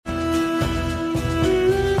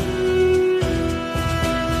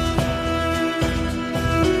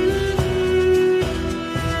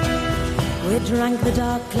drank the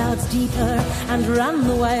dark clouds deeper and ran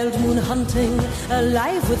the wild moon hunting,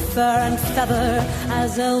 alive with fur and feather.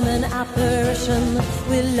 As omen apparition,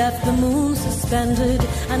 we left the moon suspended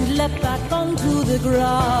and leapt back onto the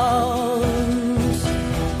ground.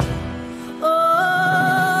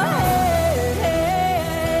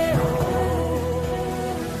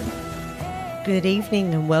 Good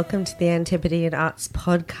evening and welcome to the Antipodean Arts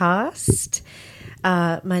Podcast.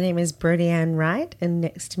 My name is Brodie Ann Wright and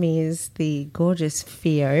next to me is the gorgeous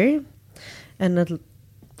Theo. And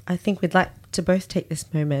I think we'd like to both take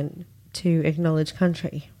this moment to acknowledge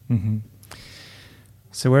country. Mm-hmm.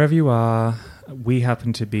 So wherever you are, we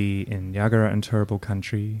happen to be in Yagara and Turrbal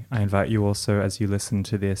country. I invite you also, as you listen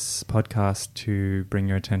to this podcast, to bring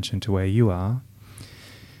your attention to where you are.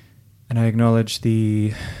 And I acknowledge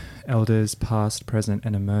the elders past, present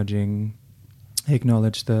and emerging. I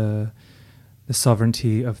acknowledge the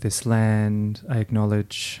sovereignty of this land. I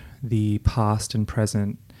acknowledge the past and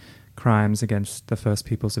present crimes against the first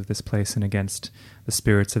peoples of this place and against the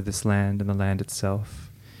spirits of this land and the land itself.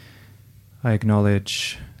 I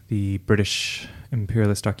acknowledge the British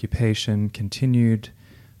imperialist occupation continued.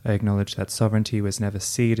 I acknowledge that sovereignty was never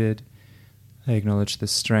ceded. I acknowledge the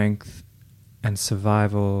strength and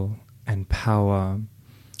survival and power,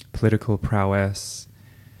 political prowess,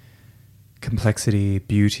 complexity,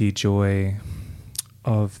 beauty, joy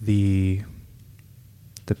of the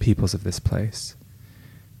peoples of this place.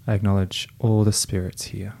 I acknowledge all the spirits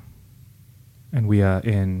here. And we are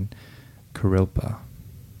in Kurilpa.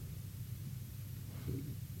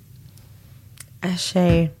 Ashe,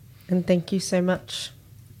 and thank you so much.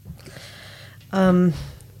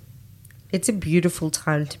 It's a beautiful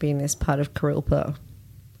time to be in this part of Kurilpa.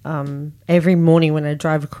 Every morning when I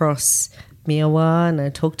drive across Miawa and I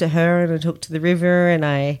talk to her and I talk to the river and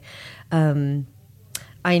I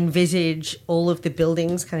envisage all of the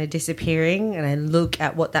buildings kind of disappearing and I look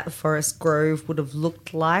at what that forest grove would have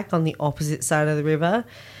looked like on the opposite side of the river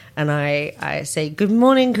and I say, good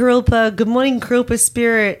morning, Kurilpa, good morning, Kurilpa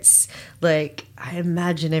spirits. Like, I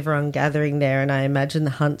imagine everyone gathering there and I imagine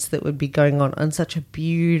the hunts that would be going on such a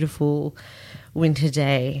beautiful winter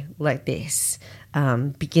day like this.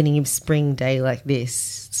 Beginning of spring day like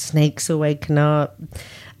this, snakes are waking up,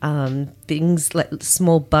 things like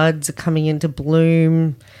small buds are coming into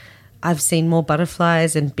bloom. I've seen more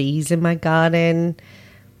butterflies and bees in my garden.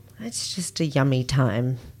 It's just a yummy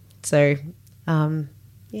time. So,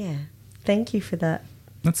 yeah, thank you for that.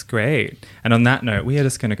 That's great. And on that note, we are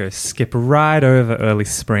just going to go skip right over early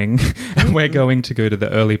spring and we're going to go to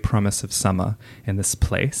the early promise of summer in this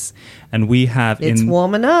place. And we have It's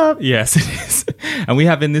warming up. Yes, it is. And we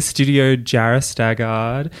have in this studio Jara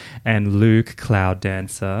Staggard and Luke Cloud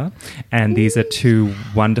Dancer. And these are two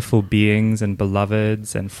wonderful beings and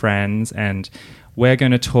beloveds and friends. And we're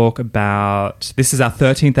going to talk about... This is our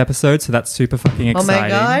 13th episode, so that's super fucking exciting.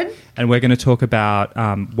 Oh, my God. And we're going to talk about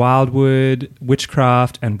Wildwood,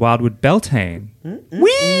 witchcraft, and Wildwood Beltane.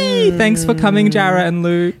 Whee! Thanks for coming, Jara and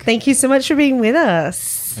Luke. Thank you so much for being with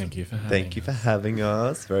us. Thank you for having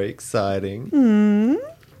us. Very exciting.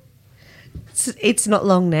 It's not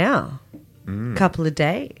long now. Couple of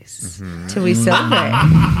days till we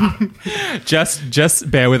celebrate.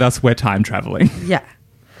 Just bear with us. We're time traveling. Yeah.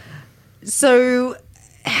 So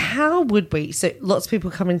how would we... So lots of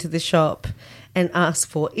people come into the shop and ask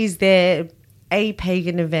for, is there a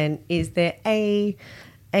pagan event? Is there a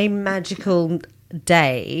magical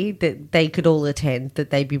day that they could all attend,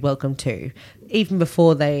 that they'd be welcome to? Even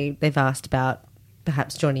before they've asked about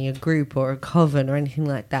perhaps joining a group or a coven or anything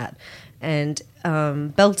like that. And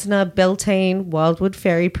Beltane Wildwood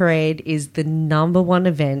Fairy Parade is the number one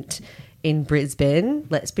event in Brisbane.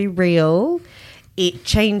 Let's be real. It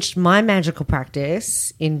changed my magical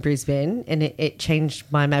practice in Brisbane and it changed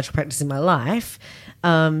my magical practice in my life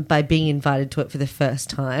by being invited to it for the first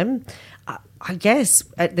time. I guess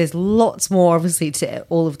there's lots more, obviously, to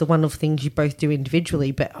all of the wonderful things you both do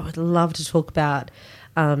individually, but I would love to talk about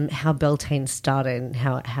how Beltane started and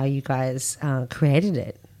how you guys created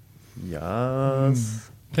it. Yes.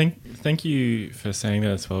 Thank you for saying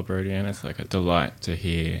that as well, Brodie, and it's like a delight to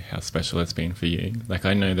hear how special it's been for you. Like,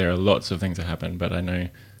 I know there are lots of things that happen, but I know,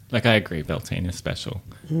 like, I agree, Beltane is special,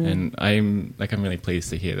 and I'm really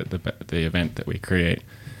pleased to hear that the event that we create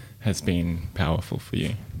has been powerful for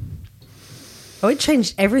you. Oh, it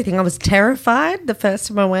changed everything. I was terrified the first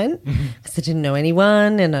time I went because I didn't know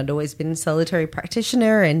anyone and I'd always been a solitary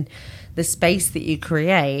practitioner, and the space that you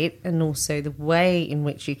create and also the way in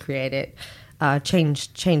which you create it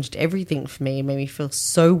changed everything for me. It made me feel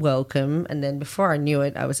so welcome. And then before I knew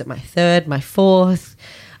it, I was at my third, my fourth.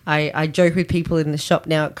 I joke with people in the shop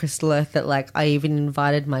now at Crystal Earth that like I even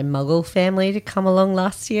invited my Muggle family to come along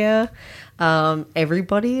last year.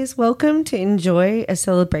 Everybody is welcome to enjoy a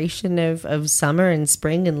celebration of summer and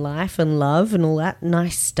spring and life and love and all that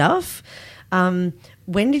nice stuff.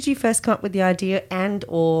 When did you first come up with the idea, and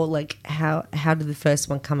or like how did the first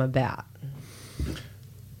one come about?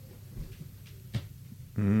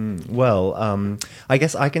 Well, I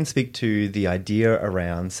guess I can speak to the idea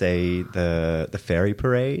around, say, the fairy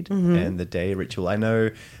parade and the day ritual. I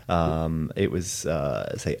know it was,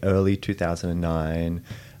 say, early 2009.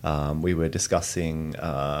 We were discussing,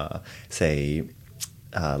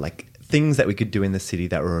 like things that we could do in the city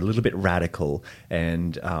that were a little bit radical,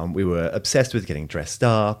 and we were obsessed with getting dressed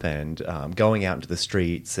up and going out into the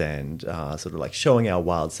streets and sort of like showing our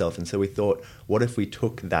wild self. And so we thought, what if we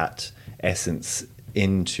took that essence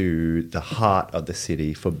into the heart of the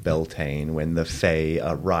city for Beltane, when the Fae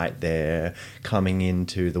are right there coming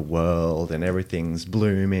into the world and everything's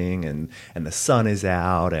blooming and the sun is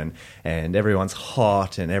out and everyone's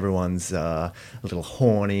hot and everyone's a little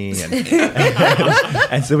horny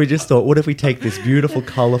and so we just thought, what if we take this beautiful,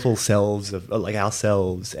 colourful selves of like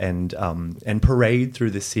ourselves and parade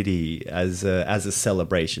through the city as a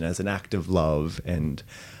celebration, as an act of love and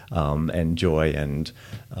joy and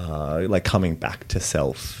like coming back to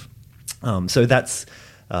self. So that's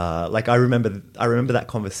like I remember that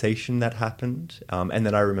conversation that happened, and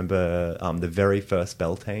then I remember the very first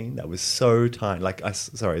Beltane that was so tiny.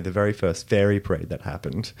 The very first fairy parade that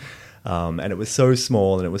happened, and it was so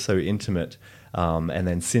small and it was so intimate. And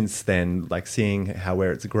then since then, like seeing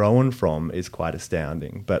where it's grown from is quite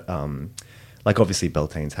astounding. But like obviously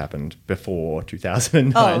Beltane's happened before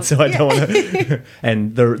 2009, so I don't want to.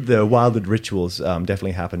 And the Wildwood rituals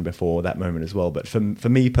definitely happened before that moment as well. But for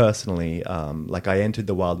me personally, like I entered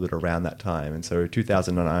the Wildwood around that time, and so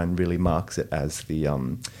 2009 really marks it as the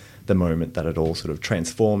moment that it all sort of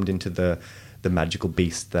transformed into the magical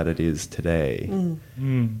beast that it is today.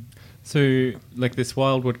 So, like this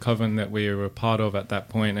Wildwood Coven that we were part of at that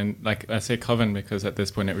point, and like I say coven because at this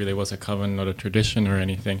point it really was a coven, not a tradition or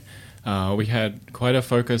anything. We had quite a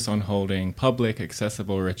focus on holding public,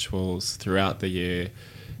 accessible rituals throughout the year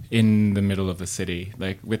in the middle of the city,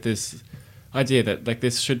 like with this idea that like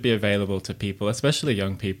this should be available to people, especially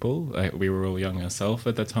young people. Like, we were all young ourselves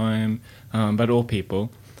at the time, but all people.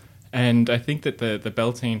 And I think that the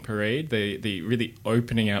Beltane parade, the really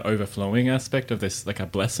opening out, overflowing aspect of this, like a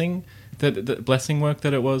blessing, the blessing work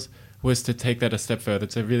that it was to take that a step further,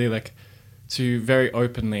 to really like, to very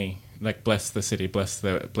openly like bless the city, bless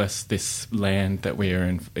this land that we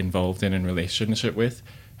are involved in relationship with,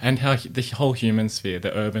 and how the whole human sphere,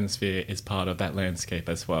 the urban sphere, is part of that landscape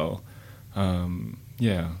as well.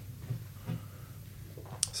 Yeah.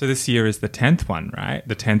 So this year is the 10th one, right?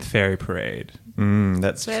 The 10th fairy parade.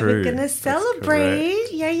 That's Where true. we're gonna celebrate.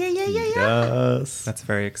 Yeah. Yes. That's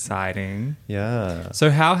very exciting. Yeah. So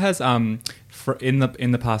how has in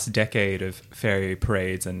the past decade of fairy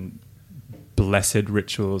parades and blessed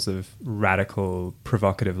rituals of radical,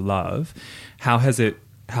 provocative love, how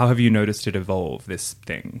have you noticed it evolve, this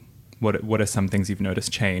thing? What are some things you've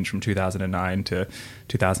noticed change from 2009 to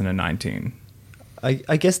 2019?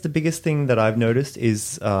 I guess the biggest thing that I've noticed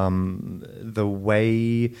is the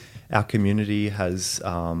way our community has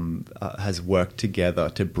worked together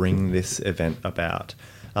to bring this event about.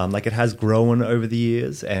 Like it has grown over the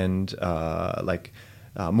years, and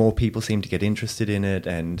more people seem to get interested in it,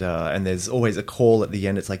 and there's always a call at the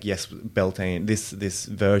end. It's like, yes, Beltane, this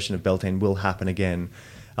version of Beltane will happen again.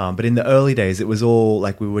 But in the early days, it was all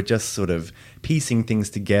like we were just sort of piecing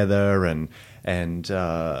things together and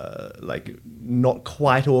like not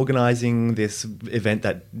quite organizing this event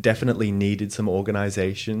that definitely needed some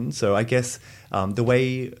organization. So I guess the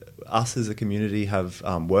way us as a community have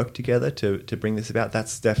worked together to bring this about,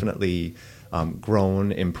 that's definitely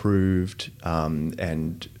grown, improved,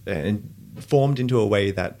 and formed into a way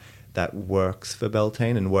that works for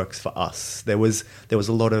Beltane and works for us. There was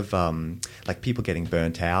a lot of like people getting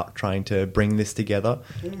burnt out trying to bring this together,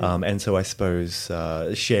 and so I suppose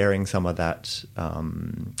sharing some of that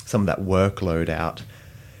workload out,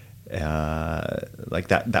 like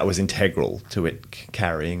that was integral to it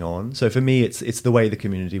carrying on. So for me, it's the way the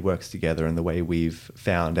community works together and the way we've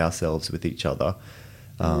found ourselves with each other.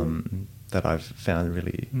 That I've found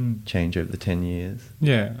really change over the 10 years.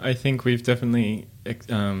 Yeah, I think we've definitely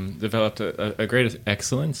developed a great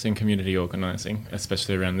excellence in community organising,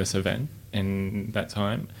 especially around this event in that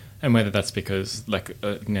time. And whether that's because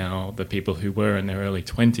now the people who were in their early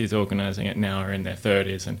 20s organising it now are in their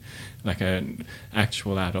 30s and like an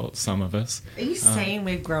actual adult, some of us. Are you saying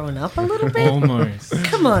we've grown up a little bit? Almost.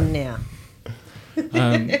 Come on now.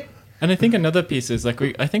 And I think another piece is like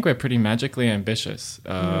I think we're pretty magically ambitious.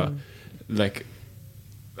 Like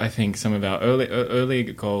I think some of our early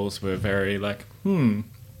goals were very like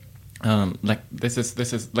like this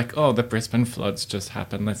is like, oh, the Brisbane floods just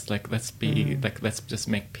happened. Let's just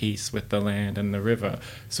make peace with the land and the river,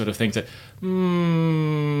 sort of things. That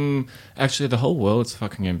actually the whole world's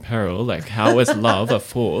fucking in peril. Like, how is love a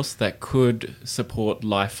force that could support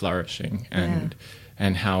life flourishing? And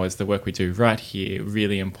how is the work we do right here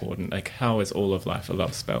really important? Like, how is all of life a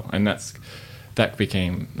love spell? And that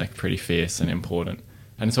became like pretty fierce and important.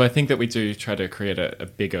 And so I think that we do try to create a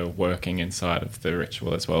bigger working inside of the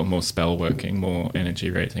ritual as well, more spell working, more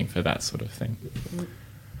energy rating for that sort of thing.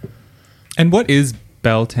 And what is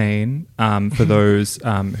Beltane, for those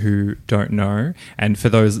who don't know, and for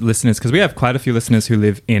those listeners, because we have quite a few listeners who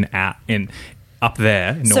live up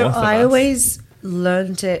there, north so of I us. always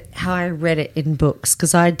learned it how I read it in books,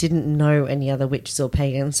 because I didn't know any other witches or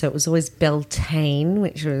pagans, so it was always Beltane,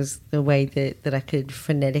 which was the way that I could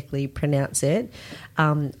phonetically pronounce it.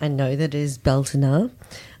 I know that it is Beltane.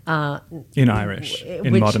 In Irish,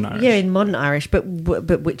 in modern Irish. Yeah, in modern Irish, but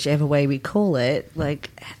whichever way we call it, like,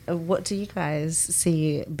 what do you guys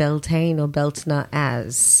see Beltane or Beltane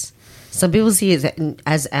as? Some people see it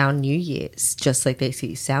as our New Year's, just like they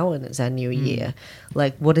see Samhain as our New Year.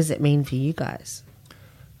 Like, what does it mean for you guys?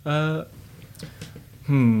 Oh,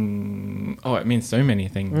 it means so many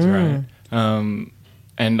things, right?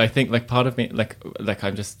 And I think like part of me, like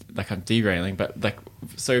I'm derailing, but like,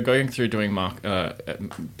 so going through doing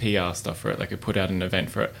PR stuff for it, like I put out an event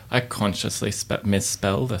for it, I consciously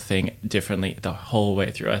misspell the thing differently the whole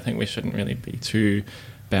way through. I think we shouldn't really be too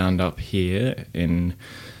bound up here in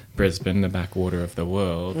Brisbane, the backwater of the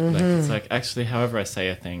world. Like, it's like, actually, however I say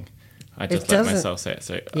a thing, I just let myself say it.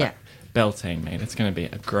 So yeah. Beltane, mate, it's going to be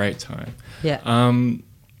a great time. Yeah.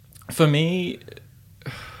 For me,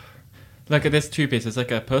 like, there's two pieces.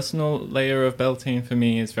 Like, a personal layer of Beltane for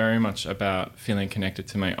me is very much about feeling connected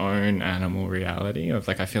to my own animal reality of,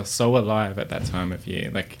 like, I feel so alive at that time of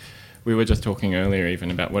year. Like, we were just talking earlier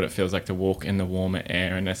even about what it feels like to walk in the warmer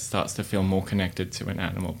air, and it starts to feel more connected to an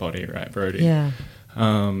animal body, right, Brody? Yeah.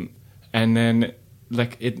 And then,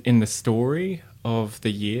 like, in the story of the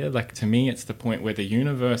year, like, to me, it's the point where the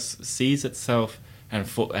universe sees itself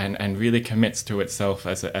and really commits to itself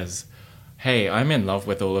as hey, I'm in love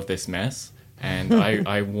with all of this mess, and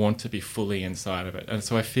I want to be fully inside of it. And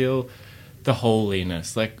so I feel the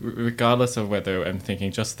holiness, like, regardless of whether I'm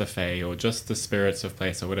thinking just the Fae or just the spirits of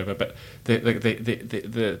place or whatever, but the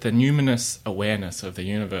numinous awareness of the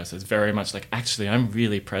universe is very much like, actually, I'm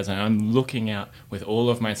really present. I'm looking out with all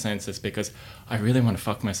of my senses because I really want to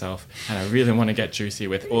fuck myself and I really want to get juicy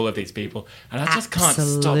with all of these people, and I just can't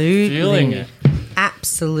stop feeling it.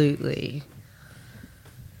 Absolutely.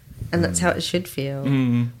 And that's how it should feel.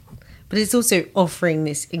 Mm. But it's also offering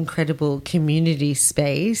this incredible community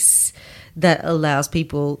space that allows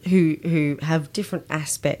people who have different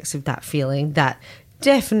aspects of that feeling, that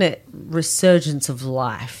definite resurgence of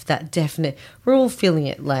life, we're all feeling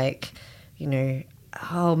it, like, you know,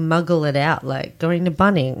 muggle it out, like going to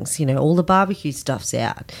Bunnings, you know, all the barbecue stuff's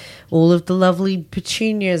out, all of the lovely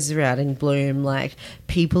petunias are out in bloom, like,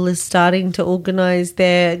 people are starting to organise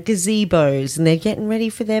their gazebos and they're getting ready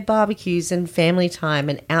for their barbecues and family time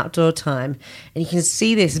and outdoor time, and you can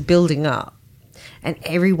see this building up. And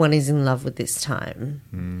everyone is in love with this time,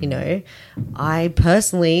 you know. I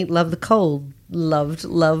personally love the cold, loved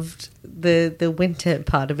the winter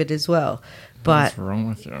part of it as well. But What's wrong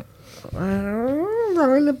with you?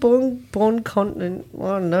 We're in the born continent.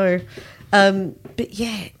 Oh no. But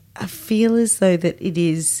yeah, I feel as though that it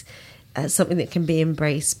is something that can be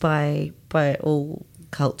embraced by all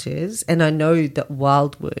cultures. And I know that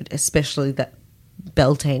Wildwood, especially that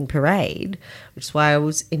Beltane parade, which is why I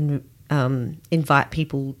was invite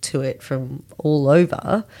people to it from all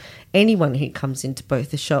over. Anyone who comes into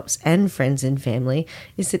both the shops and friends and family,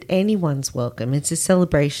 is that anyone's welcome. It's a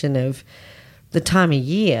celebration of the time of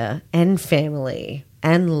year and family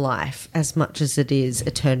and life as much as it is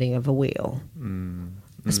a turning of a wheel.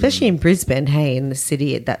 Especially in Brisbane, hey, in the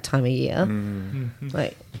city at that time of year.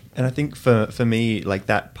 Like, and I think for me, like,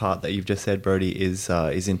 that part that you've just said, Brody, is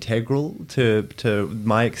integral to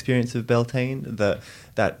my experience of Beltane.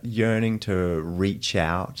 That yearning to reach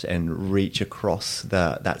out and reach across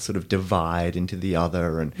that sort of divide into the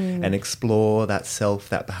other, and explore that self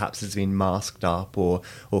that perhaps has been masked up or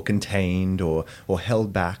contained or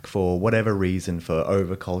held back for whatever reason, for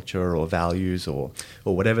overculture or values or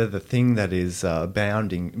whatever the thing that is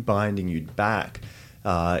binding you back.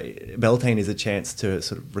 Beltane is a chance to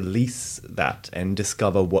sort of release that and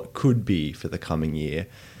discover what could be for the coming year.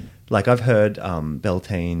 Like I've heard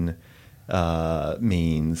Beltane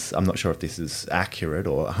means, I'm not sure if this is accurate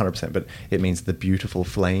or 100%, but it means the beautiful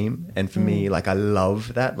flame. And for me, like I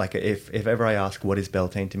love that. Like if ever I ask what is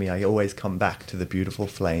Beltane to me, I always come back to the beautiful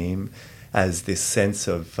flame as this sense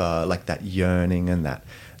of like that yearning and that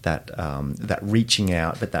reaching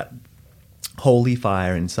out, but that holy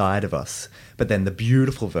fire inside of us. But then the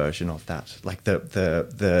beautiful version of that, like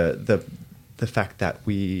the fact that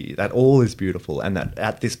all is beautiful, and that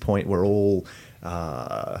at this point we're all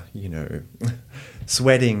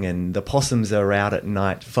sweating, and the possums are out at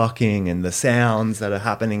night fucking, and the sounds that are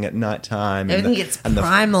happening at nighttime. Everything gets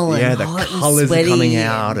primal and the hot and colours are sweaty coming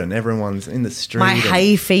out, and everyone's in the street. My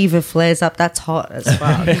hay fever flares up. That's hot as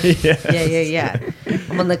fuck. Yeah.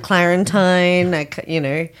 I'm on the Clarentine.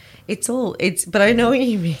 But I know what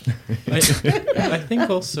you mean. I think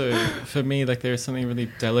also for me, like there is something really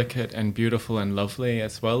delicate and beautiful and lovely,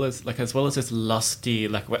 as well as this lusty.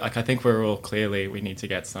 Like I think we're all clearly we need to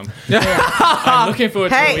get some. I'm looking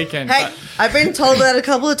forward to the weekend. Hey, I've been told that a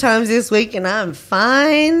couple of times this week, and I'm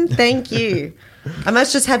fine. Thank you. I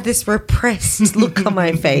must just have this repressed look on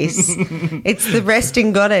my face. It's the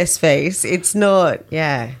resting goddess face. It's not.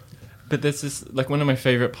 Yeah. But this is like one of my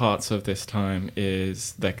favorite parts of this time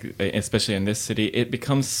is like, especially in this city, it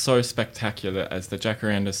becomes so spectacular as the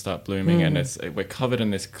jacarandas start blooming, and we're covered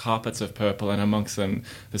in these carpets of purple, and amongst them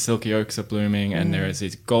the silky oaks are blooming, and there is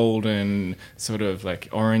these golden sort of like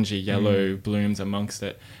orangey yellow blooms amongst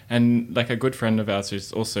it. And like a good friend of ours who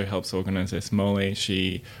also helps organize this, Molly,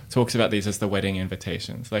 she talks about these as the wedding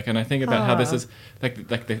invitations. Like, and I think about how this is like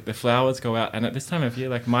the flowers go out, and at this time of year,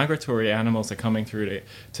 like migratory animals are coming through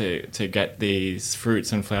to get these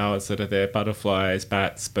fruits and flowers that are there, butterflies,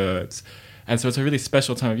 bats, birds. And so it's a really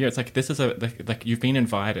special time of year. It's like this is like you've been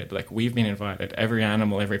invited, like we've been invited. Every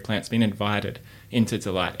animal, every plant's been invited into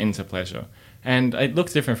delight, into pleasure. And it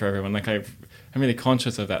looks different for everyone. Like I'm really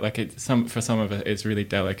conscious of that. Like for some of it, it's really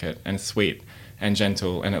delicate and sweet and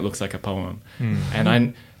gentle, and it looks like a poem.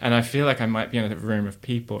 And I feel like I might be in a room of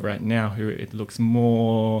people right now who it looks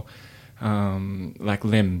more like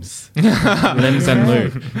limbs and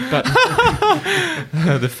lube, but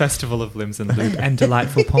the festival of limbs and lube and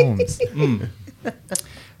delightful poems.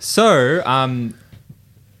 So,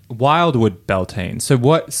 Wildwood Beltane. So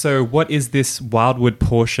what is this Wildwood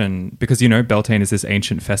portion? Because Beltane is this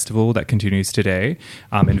ancient festival that continues today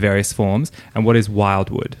in various forms. And what is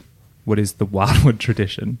Wildwood? What is the Wildwood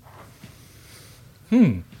tradition?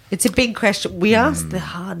 It's a big question. We ask the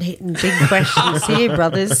hard-hitting big questions here,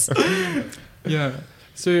 brothers. Yeah.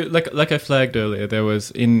 So, like I flagged earlier, there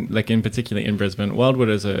was in particular in Brisbane, Wildwood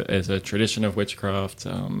is a tradition of witchcraft,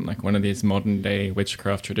 like one of these modern day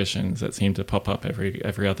witchcraft traditions that seem to pop up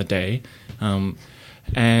every other day.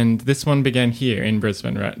 And this one began here in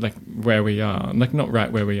Brisbane, right, like where we are, like not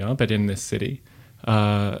right where we are, but in this city.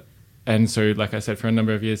 And so, like I said, for a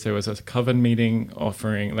number of years there was a coven meeting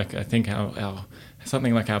offering, like I think our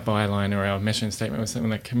something like our byline or our mission statement was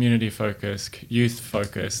something like community focused, youth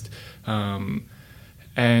focused.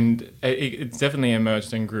 And it definitely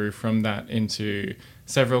emerged and grew from that into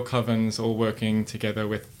several covens all working together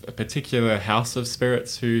with a particular house of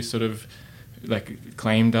spirits who sort of like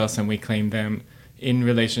claimed us and we claimed them in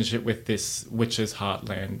relationship with this witch's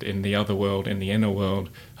heartland in the other world, in the inner world,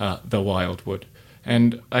 the Wildwood.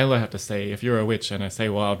 And I have to say, if you're a witch and I say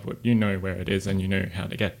Wildwood, you know where it is and you know how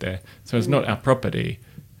to get there. So it's not our property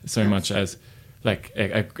so much as like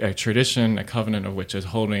a tradition, a covenant of witches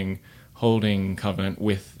holding covenant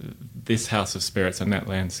with this house of spirits and that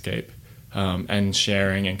landscape, and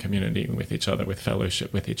sharing and community with each other, with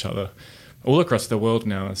fellowship with each other, all across the world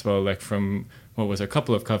now as well. Like from what was a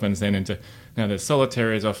couple of covens then into now there's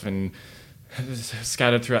solitaries often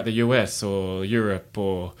scattered throughout the US or Europe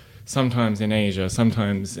or sometimes in Asia,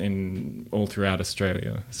 sometimes in all throughout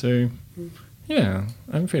Australia. So yeah,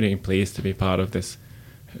 I'm pretty pleased to be part of this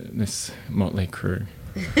motley crew.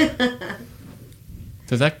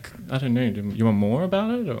 Does that? I don't know. Do you want more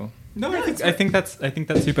about it, or no? I think that's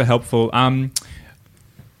super helpful. I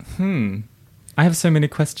have so many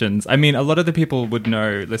questions. I mean, a lot of the people would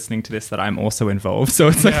know listening to this that I'm also involved. So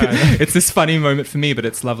it's it's this funny moment for me, but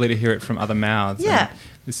it's lovely to hear it from other mouths. Yeah.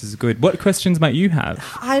 This is good. What questions might you have?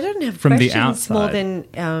 I don't have from questions the outside. More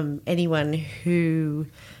than anyone who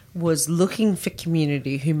was looking for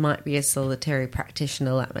community who might be a solitary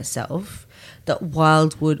practitioner like myself, that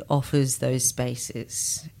Wildwood offers those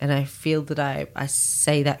spaces. And I feel that I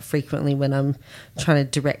say that frequently when I'm trying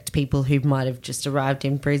to direct people who might have just arrived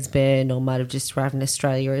in Brisbane or might have just arrived in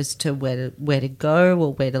Australia as to where to go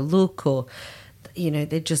or where to look, or,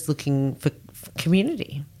 they're just looking for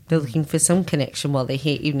community. They're looking for some connection while they're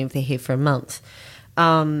here, even if they're here for a month.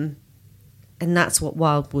 and that's what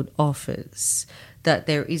Wildwood offers, that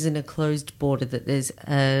there isn't a closed border, that there's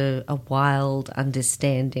a wild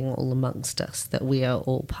understanding all amongst us, that we are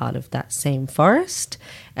all part of that same forest,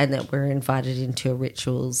 and that we're invited into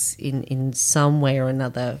rituals in some way or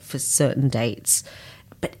another for certain dates.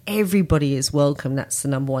 But everybody is welcome. That's the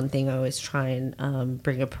number one thing I always try and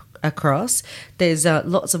bring across. There's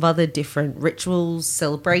lots of other different rituals,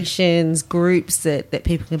 celebrations, groups that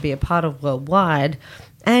people can be a part of worldwide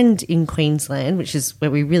and in Queensland, which is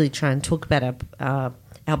where we really try and talk about our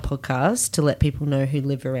podcast, to let people know who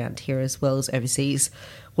live around here as well as overseas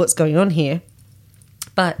what's going on here.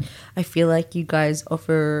 But I feel like you guys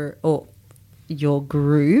offer, or your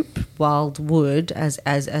group, Wildwood, as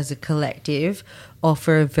a collective,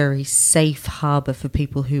 offer a very safe harbour for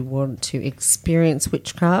people who want to experience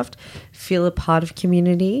witchcraft, feel a part of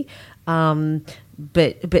community. But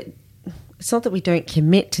it's not that we don't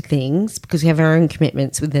commit to things, because we have our own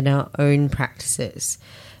commitments within our own practices.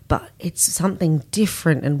 But it's something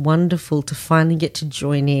different and wonderful to finally get to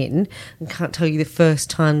join in. I can't tell you the first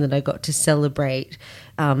time that I got to celebrate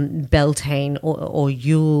Beltane or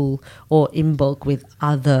Yule or Imbolc with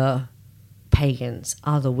other pagans,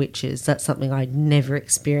 other witches. That's something I'd never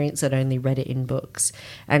experienced. I'd only read it in books.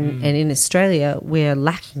 And in Australia, we're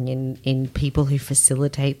lacking in people who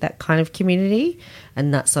facilitate that kind of community.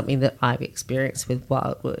 And that's something that I've experienced with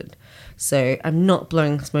Wildwood. So I'm not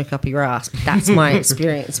blowing smoke up your ass, but that's my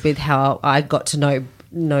experience with how I got to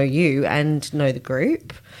know you and know the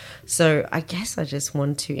group. So I guess I just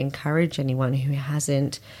want to encourage anyone who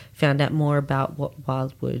hasn't found out more about what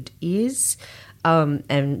Wildwood is.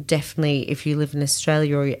 And definitely if you live in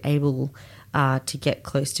Australia or you're able to get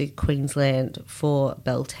close to Queensland for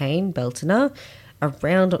Beltane, Beltana,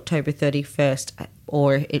 around October 31st,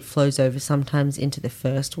 or it flows over sometimes into the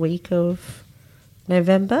first week of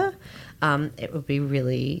November, it would be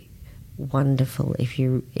really wonderful if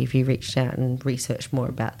you reached out and researched more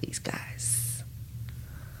about these guys.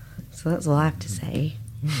 So that's all I have to say.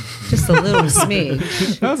 Just a little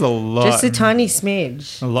smidge. That was a lot. Just a tiny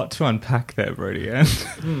smidge. A lot to unpack there, Brody.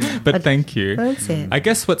 But thank you. That's it. I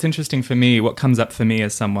guess what's interesting for me, what comes up for me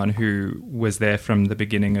as someone who was there from the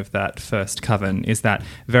beginning of that first coven, is that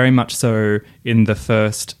very much so in the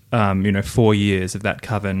first 4 years of that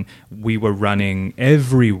coven, we were running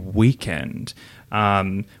every weekend.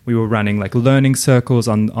 We were running like learning circles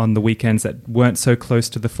on the weekends that weren't so close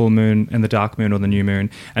to the full moon and the dark moon or the new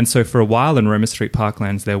moon. And so for a while in Roma Street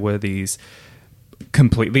Parklands, there were these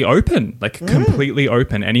completely open.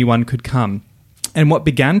 Anyone could come. And what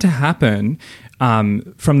began to happen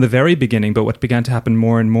from the very beginning, but what began to happen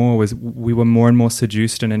more and more, was we were more and more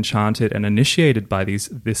seduced and enchanted and initiated by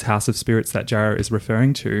this house of spirits that Jara is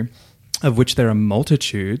referring to, of which there are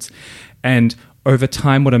multitudes. And over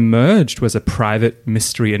time, what emerged was a private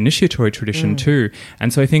mystery initiatory tradition too.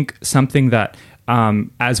 And so I think something that,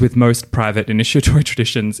 as with most private initiatory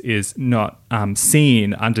traditions, is not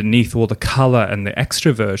seen underneath all the colour and the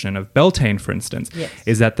extroversion of Beltane, for instance,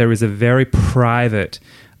 is that there is a very private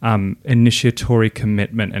initiatory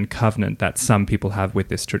commitment and covenant that some people have with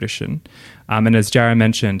this tradition. And as Jara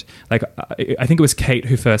mentioned, like I think it was Kate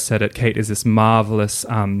who first said it. Kate is this marvelous,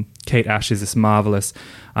 Kate Ash is this marvelous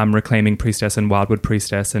reclaiming priestess and Wildwood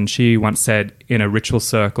priestess. And she once said in a ritual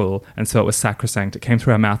circle, and so it was sacrosanct, it came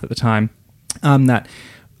through her mouth at the time, that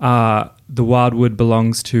the Wildwood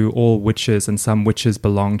belongs to all witches and some witches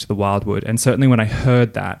belong to the Wildwood. And certainly when I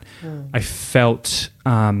heard that, I felt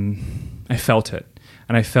it.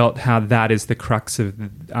 And I felt how that is the crux of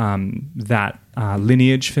that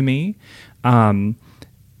lineage for me.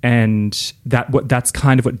 And that's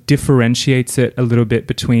kind of what differentiates it a little bit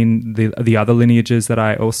between the other lineages that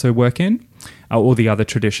I also work in, or the other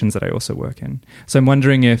traditions that I also work in. So I'm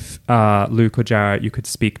wondering if Luke or Jara, you could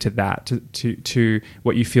speak to that, to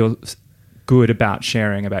what you feel good about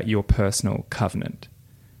sharing about your personal covenant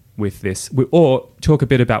with this, or talk a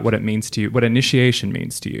bit about what it means to you, what initiation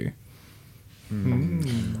means to you.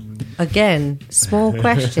 Again, small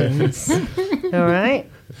questions. All right.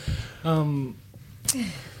 I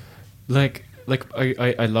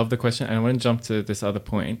love the question, and I want to jump to this other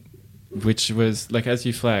point, which was like, as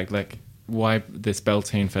you flagged, like why this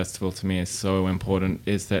Beltane festival to me is so important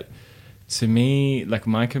is that, to me, like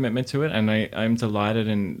my commitment to it, and I'm delighted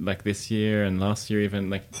in like this year and last year even,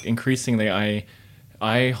 like increasingly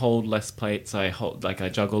I hold less plates. I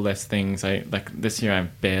juggle less things. This year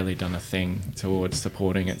I've barely done a thing towards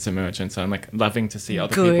supporting its emergence. I'm like loving to see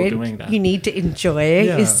other people doing that. You need to enjoy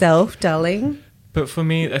it yourself, darling. But for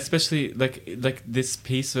me, especially like this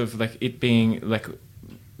piece of like it being like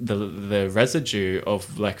the residue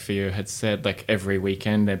of, like Theo had said, like every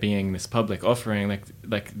weekend there being this public offering,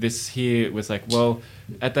 like this here was like, well,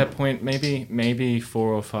 at that point, maybe 4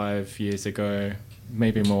 or 5 years ago,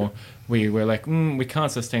 maybe more, we were like, we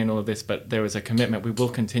can't sustain all of this, but there was a commitment. We will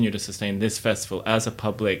continue to sustain this festival as a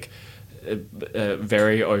public,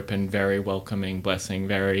 very open, very welcoming,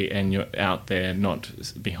 blessing, and you're out there, not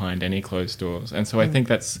behind any closed doors. And so I think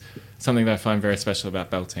that's something that I find very special about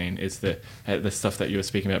Beltane, is the stuff that you were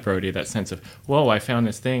speaking about, Brody, that sense of, whoa, I found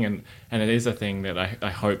this thing, and it is a thing that I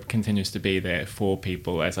hope continues to be there for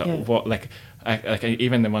people as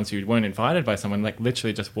even the ones who weren't invited by someone, like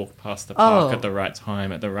literally just walked past the park at the right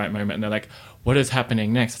time, at the right moment, and they're like, what is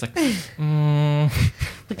happening next? It's like,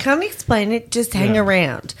 we can't explain it, just hang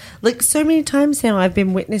around. Like, so many times now I've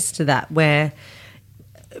been witness to that, where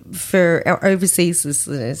for our overseas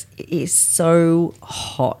listeners, it is so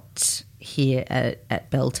hot here at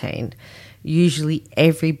Beltane. Usually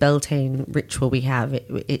every Beltane ritual we have,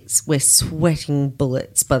 we're sweating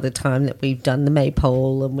bullets by the time that we've done the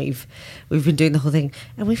maypole, and we've been doing the whole thing.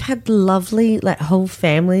 And we've had lovely, like, whole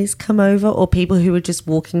families come over, or people who were just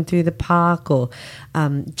walking through the park, or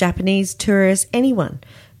Japanese tourists, anyone.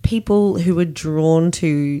 People who were drawn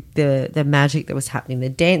to the magic that was happening, the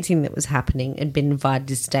dancing that was happening, and been invited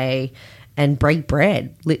to stay and break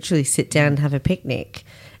bread, literally sit down and have a picnic.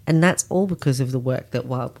 And that's all because of the work that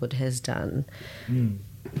Wildwood has done.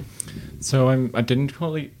 So I didn't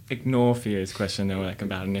totally ignore Theo's question, though, like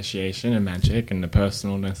about initiation and magic and the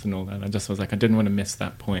personalness and all that. I just was like, I didn't want to miss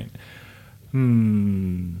that point.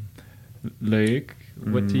 Luke,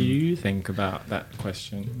 what do you think about that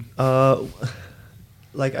question?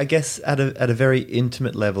 Like, I guess at a very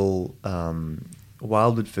intimate level,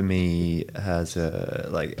 Wildwood for me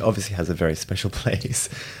obviously has a very special place.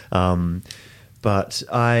 But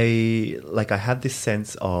I had this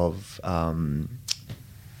sense of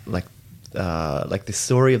this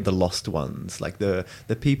story of the lost ones, like the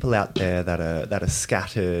people out there that are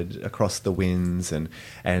scattered across the winds,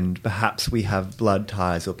 and perhaps we have blood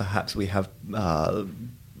ties, or perhaps we have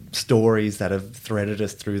stories that have threaded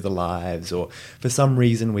us through the lives, or for some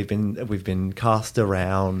reason we've been cast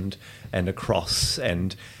around and across,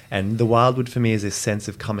 and the Wildwood for me is this sense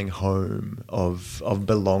of coming home, of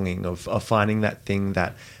belonging, of finding that thing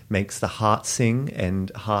that makes the heart sing,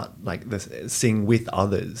 and heart sing with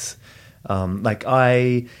others.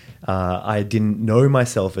 I didn't know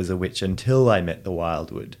myself as a witch until I met the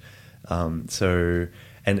Wildwood. And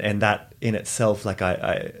that in itself, like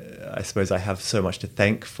I suppose I have so much to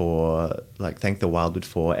thank the Wildwood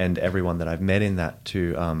for, and everyone that I've met in that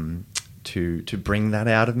to bring that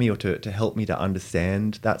out of me, or to help me to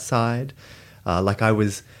understand that side. I'm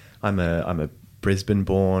a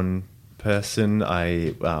Brisbane-born person.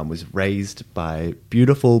 I was raised by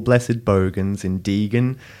beautiful, blessed Bogans in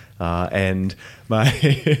Deagon, and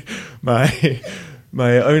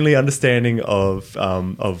my only understanding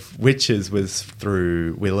of witches was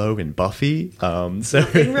through Willow and Buffy.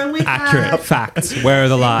 Nothing wrong with Accurate that. facts. Where are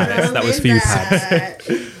the lies? That was for you, Pat.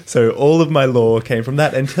 So all of my lore came from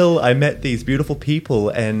that, until I met these beautiful people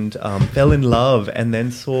and fell in love, and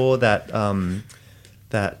then saw that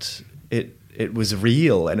that it was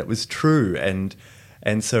real and it was true, and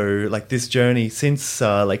so, like, this journey since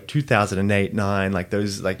 2008-9, like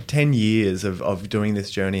those 10 years of doing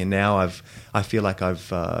this journey, and now I feel like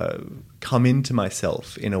I've come into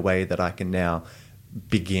myself in a way that I can now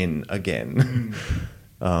begin again.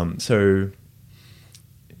 So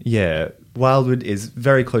yeah, Wildwood is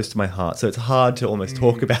very close to my heart, so it's hard to almost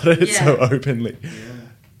talk about it so openly.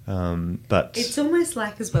 But it's almost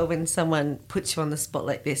like, as well, when someone puts you on the spot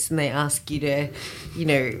like this and they ask you to,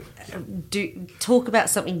 talk about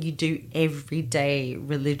something you do every day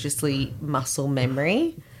religiously, muscle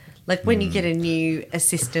memory. Like when you get a new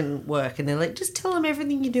assistant work and they're like, just tell them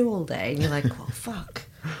everything you do all day. And you're like, well, fuck,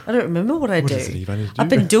 I don't remember what I do. Is it Eve I need to do? I've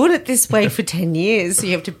been doing it this way for 10 years. So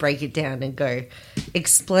you have to break it down and go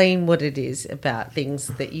explain what it is about things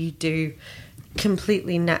that you do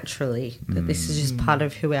completely naturally, that this is just part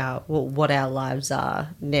of what our lives are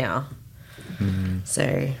now.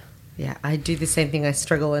 So yeah, I do the same thing. I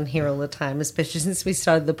struggle in here all the time, especially since we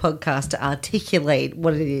started the podcast, to articulate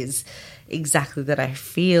what it is exactly that I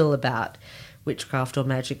feel about witchcraft or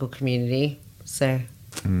magical community. So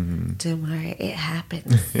don't worry, it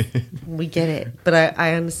happens. We get it, but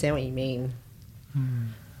I understand what you mean.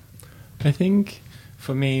 I think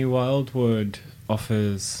for me, Wildwood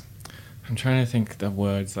offers, I'm trying to think the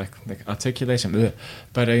words, like articulation,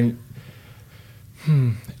 but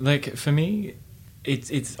for me,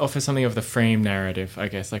 it's offers something of the frame narrative, I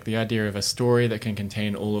guess, like the idea of a story that can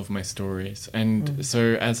contain all of my stories. And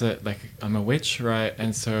so I'm a witch, right?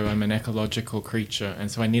 And so I'm an ecological creature,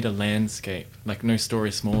 and so I need a landscape, like no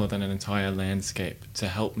story smaller than an entire landscape to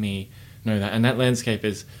help me know that. And that landscape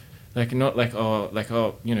is like not like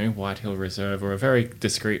White Hill Reserve or a very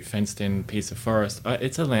discrete fenced-in piece of forest.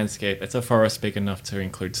 It's a landscape. It's a forest big enough to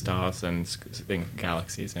include stars and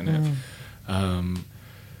galaxies in it.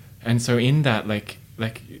 And so in that, like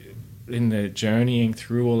in the journeying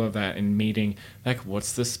through all of that and meeting, like,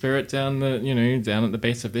 what's the spirit down at the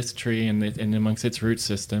base of this tree and amongst its root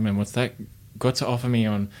system, and what's that got to offer me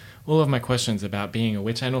on all of my questions about being a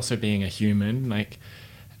witch and also being a human, like,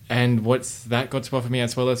 and what's that got to offer me,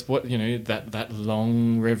 as well as what, that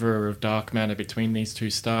long river of dark matter between these two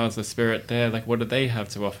stars, the spirit there, like, what do they have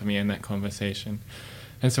to offer me in that conversation?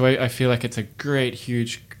 And so I feel like it's a great,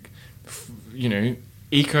 huge,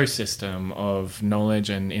 ecosystem of knowledge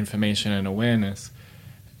and information and awareness,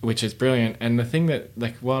 which is brilliant. And the thing that,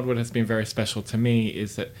 like, Wildwood has been very special to me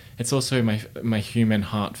is that it's also my human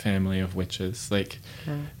heart family of witches. Like,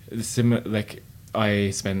 like I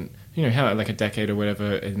spent like a decade or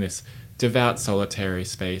whatever in this devout solitary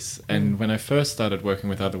space, and when I first started working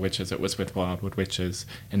with other witches, it was with Wildwood Witches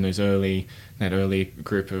in that early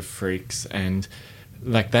group of freaks, and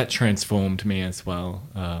like that transformed me as well.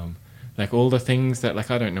 Like all the things that,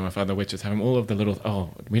 like, I don't know if other witches have them, all of the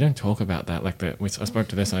little, we don't talk about that, like I spoke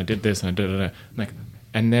to this and I did this and I did it, like,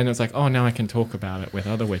 and then it's like, now I can talk about it with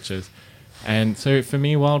other witches. And so for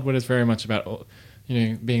me, Wildwood is very much about,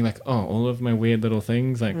 being like, all of my weird little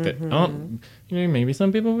things, like that aren't, maybe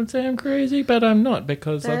some people would say I'm crazy, but I'm not,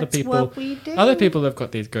 because other people have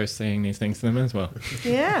got these ghosts saying these things to them as well.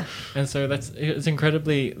 Yeah. And so it's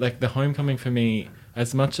incredibly, like, the homecoming for me,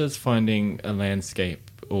 as much as finding a landscape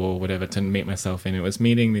or whatever to meet myself in, it was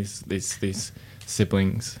meeting these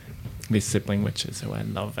siblings, these sibling witches who I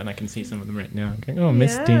love, and I can see some of them right now. I'm going,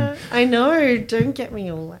 Misty. I know. Don't get me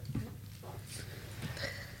all that.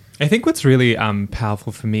 I think what's really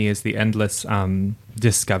powerful for me is the endless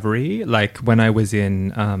discovery. Like when I was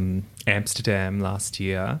in Amsterdam last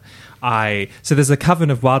year, so there's a coven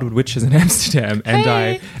of Wildwood Witches in Amsterdam, and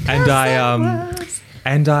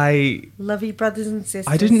I love you, brothers and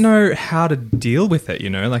sisters. I didn't know how to deal with it,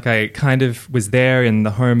 Like I kind of was there in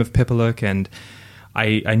the home of Pipalook, and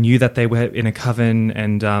I knew that they were in a coven,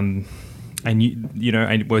 and I knew,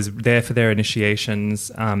 I was there for their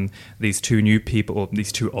initiations. These two new people, or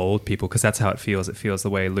these two old people, because that's how it feels. It feels the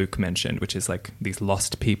way Luke mentioned, which is like these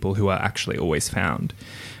lost people who are actually always found.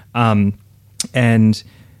 And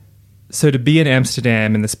so to be in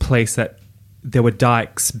Amsterdam, in this place that there were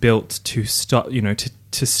dikes built to stop,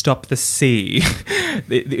 to stop the sea.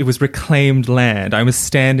 It was reclaimed land. I was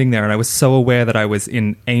standing there and I was so aware that I was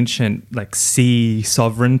in ancient, like, sea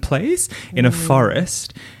sovereign place in a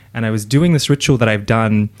forest. And I was doing this ritual that I've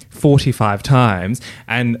done 45 times,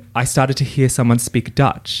 and I started to hear someone speak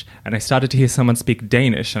Dutch, and I started to hear someone speak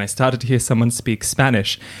Danish, and I started to hear someone speak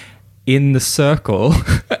Spanish in the circle.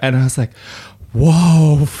 And I was like,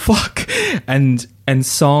 whoa, fuck. And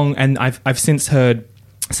song, and I've since heard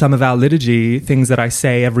some of our liturgy, things that I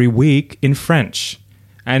say every week, in French.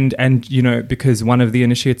 And because one of the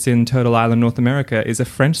initiates in Turtle Island, North America, is a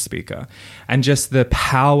French speaker. And just the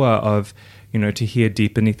power of, to hear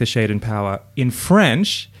Deep Beneath the Shade and Power in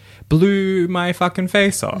French blew my fucking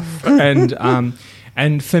face off.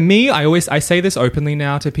 And for me, I say this openly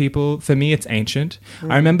now to people, for me it's ancient.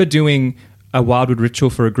 I remember doing a Wildwood ritual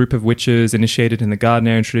for a group of witches initiated in the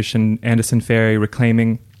Gardnerian tradition, Anderson Ferry,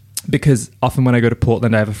 reclaiming, because often when I go to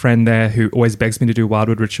Portland, I have a friend there who always begs me to do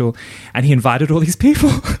Wildwood ritual, and he invited all these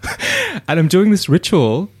people. And I'm doing this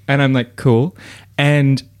ritual, and I'm like, cool.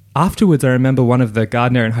 And afterwards, I remember one of the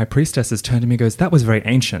Gardnerian high priestesses turned to me and goes, that was very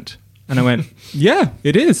ancient. And I went, yeah,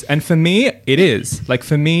 it is. And for me, it is. Like,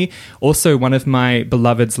 for me, also one of my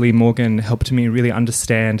beloveds, Lee Morgan, helped me really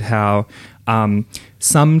understand how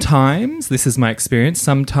sometimes, this is my experience,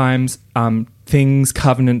 sometimes things,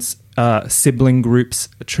 covenants, sibling groups,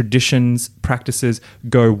 traditions, practices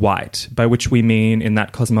go white, by which we mean, in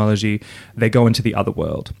that cosmology, they go into the other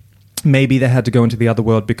world. Maybe they had to go into the other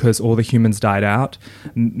world because all the humans died out.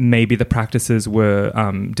 Maybe the practices were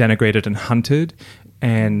denigrated and hunted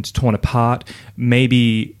and torn apart.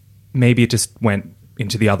 Maybe it just went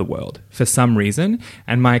into the other world for some reason.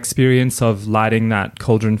 And my experience of lighting that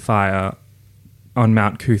cauldron fire on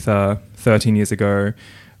Mount Cootha 13 years ago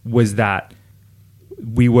was that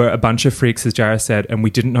we were a bunch of freaks, as Jara said, and we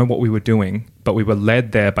didn't know what we were doing, but we were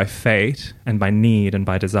led there by fate and by need and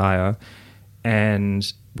by desire.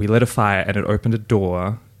 And we lit a fire, and it opened a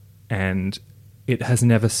door, and it has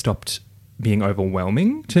never stopped being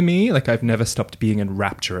overwhelming to me. Like I've never stopped being in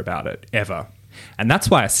rapture about it ever. And that's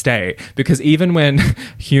why I stay, because even when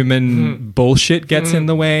human bullshit gets in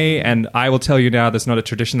the way, and I will tell you now, there's not a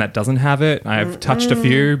tradition that doesn't have it. I've touched a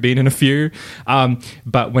few, been in a few.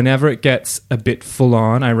 But whenever it gets a bit full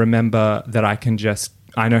on, I remember that I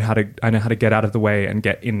know how to get out of the way and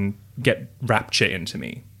get rapture into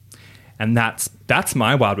me. And that's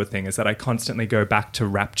my Wildwood thing, is that I constantly go back to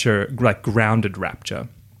rapture, like grounded rapture.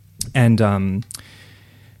 And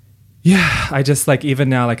yeah, I just like, even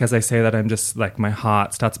now, like as I say that, I'm just like, my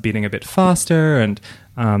heart starts beating a bit faster, and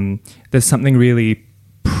there's something really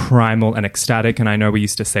primal and ecstatic. And I know we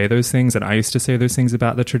used to say those things, and I used to say those things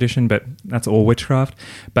about the tradition, but that's all witchcraft.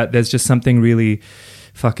 But there's just something really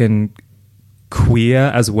fucking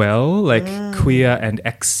queer as well, like queer and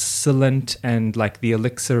excellent, and like the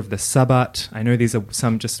elixir of the Sabbat. I know these are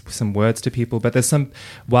some words to people, but there's some,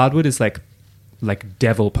 Wildwood is like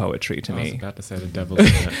devil poetry to me. I was about to say the devil.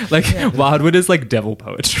 It. Like Wildwood is like devil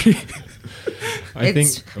poetry.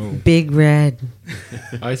 It's big red.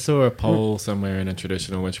 I saw a poll somewhere in a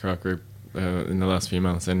traditional witchcraft group in the last few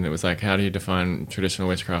months, and it was like, how do you define traditional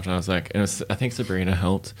witchcraft? And I was like, and it was, I think Sabrina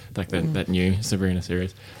helped, like that new Sabrina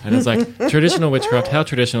series, and it's like, traditional witchcraft, how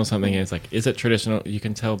traditional something is, like, is it traditional? You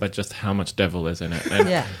can tell by just how much devil is in it. And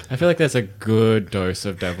I feel like there's a good dose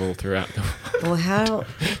of devil throughout the world. Or how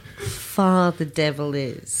far the devil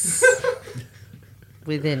is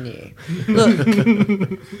within you.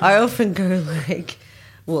 Look, I often go like,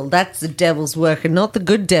 well, that's the devil's work, and not the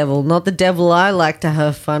good devil, not the devil I like to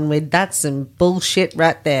have fun with. That's some bullshit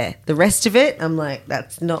right there. The rest of it, I'm like,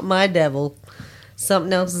 that's not my devil.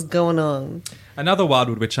 Something else is going on. Another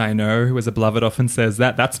Wildwood witch I know, who is a beloved, often says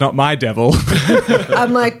that's not my devil.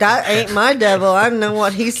 I'm like, that ain't my devil. I don't know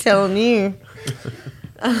what he's telling you.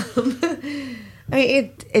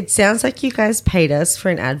 It sounds like you guys paid us for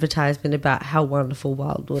an advertisement about how wonderful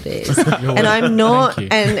Wildwood is, and I'm not,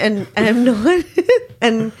 and I'm not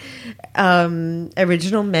an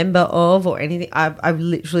original member of or anything. I've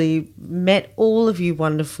literally met all of you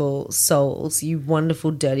wonderful souls, you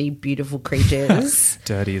wonderful, dirty, beautiful creatures.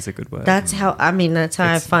 Dirty is a good word. That's how I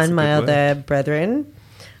find my other brethren.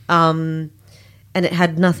 And it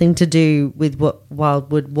had nothing to do with what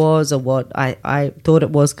Wildwood was or what I thought it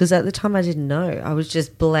was, because at the time I didn't know. I was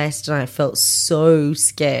just blessed, and I felt so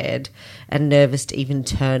scared and nervous to even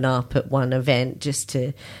turn up at one event just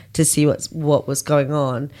to see what was going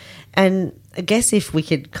on. And I guess if we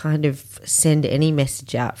could kind of send any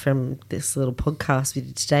message out from this little podcast we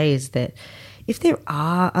did today, is that if there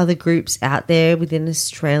are other groups out there within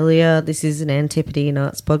Australia, this is an Antipodean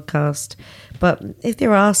Arts podcast, but if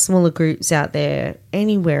there are smaller groups out there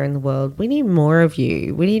anywhere in the world, we need more of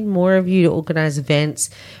you. We need more of you to organise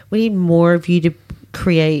events. We need more of you to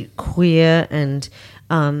create queer and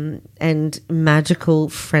magical,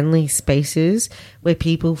 friendly spaces where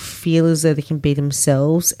people feel as though they can be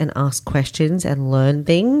themselves and ask questions and learn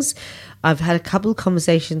things. I've had a couple of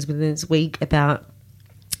conversations within this week about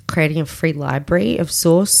creating a free library of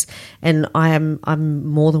sorts, and I'm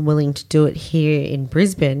more than willing to do it here in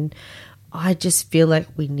Brisbane. I just feel like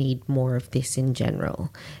we need more of this in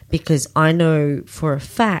general, because I know for a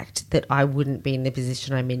fact that I wouldn't be in the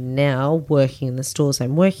position I'm in now, working in the stores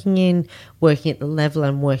I'm working in, working at the level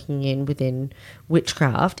I'm working in within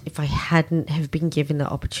witchcraft, if I hadn't have been given the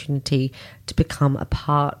opportunity to become a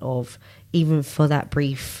part of, even for that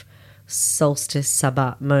brief solstice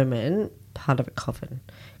Sabbat moment, part of a coven,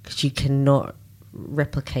 because you cannot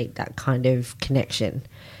replicate that kind of connection.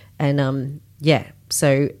 And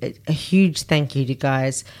so a huge thank you to you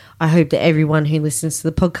guys. I hope that everyone who listens to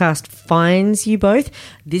the podcast finds you both.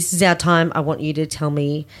 This is our time. I want you to tell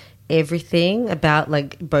me everything about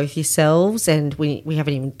like both yourselves, and we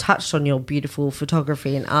haven't even touched on your beautiful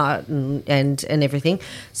photography and art and everything.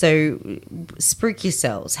 So spruik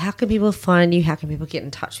yourselves. How can people find you? How can people get in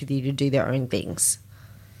touch with you to do their own things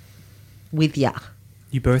with ya?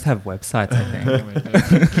 You both have websites, I think.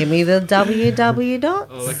 Give me the www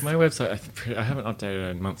dots. Oh, like my website, I haven't updated it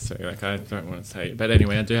in months, so like I don't want to say. But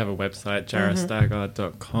anyway, I do have a website,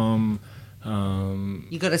 jarrahstaggart.com.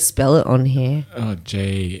 You got to spell it on here. Oh,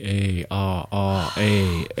 Jarrah. Oh,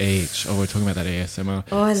 we're talking about that ASMR.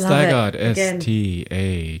 Oh, I love Staggart, it. Again.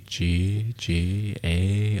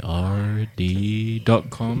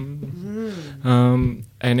 STAGGARD.com.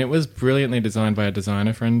 And it was brilliantly designed by a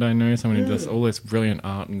designer friend I know, someone who does all this brilliant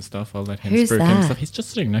art and stuff. I'll let him Who's spruik that? himself. He's just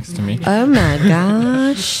sitting next to me. Oh my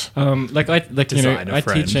gosh. I Designer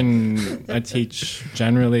friend. I teach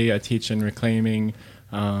generally. I teach in reclaiming.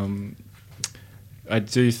 I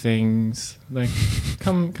do things like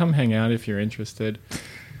come hang out if you're interested.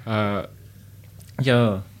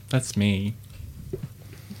 That's me.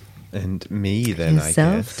 And me, then, I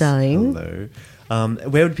Yourself, guess. darling. Hello.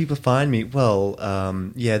 Where would people find me? Well,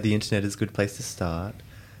 yeah, the internet is a good place to start.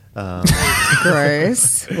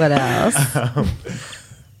 Gross. What else?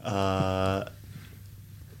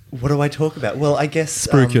 What do I talk about? Well, I guess...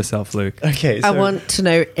 Spruik yourself, Luke. Okay, so... I want to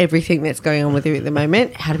know everything that's going on with you at the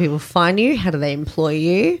moment. How do people find you? How do they employ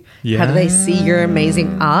you? How do they see your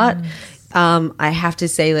amazing art? I have to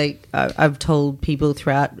say, like, I've told people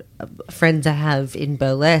throughout, friends I have in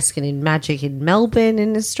burlesque and in magic in Melbourne,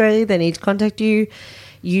 in Australia, they need to contact you.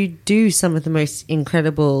 You do some of the most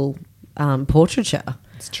incredible portraiture.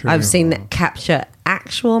 It's true. I've seen that capture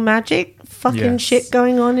actual magic fucking Yes. shit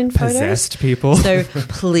going on in photos. Possessed people. So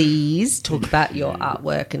please talk about your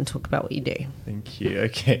artwork and talk about what you do. Thank you.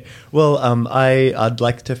 Okay. Well, I'd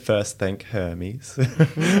like to first thank Hermes.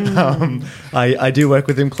 I do work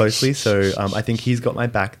with him closely, so I think he's got my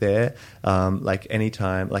back there. Like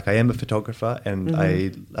anytime, like I am a photographer, and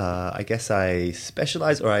I guess I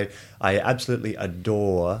specialize, or I absolutely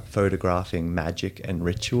adore photographing magic and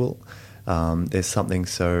ritual. There's something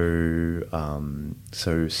so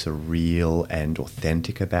surreal and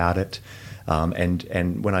authentic about it.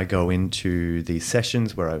 And when I go into these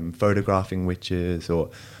sessions where I'm photographing witches or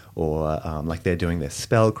like they're doing their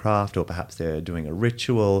spellcraft, or perhaps they're doing a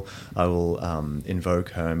ritual, I will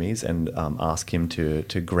invoke Hermes and ask him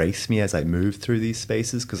to grace me as I move through these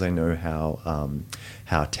spaces, because I know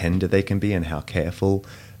how tender they can be and how careful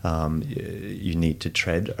you need to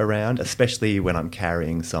tread around, especially when I'm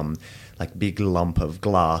carrying some like big lump of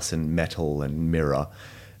glass and metal and mirror,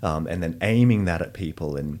 and then aiming that at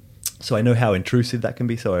people. And so I know how intrusive that can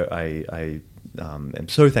be. So I am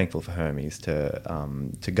so thankful for Hermes to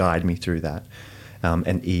guide me through that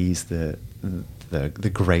and ease the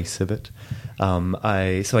grace of it.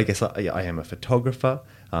 I guess I am a photographer.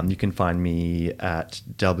 You can find me at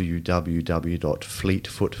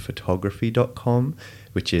www.fleetfootphotography.com,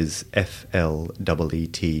 which is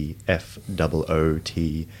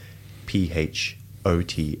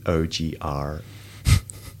FLEETFOTOGRAPHY.com.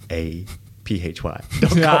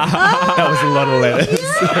 That was a lot of letters.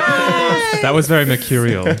 That was very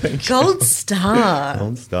mercurial. Gold star.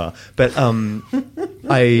 Gold star. But I am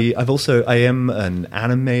an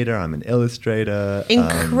animator. I'm an illustrator.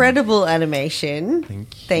 Incredible animation.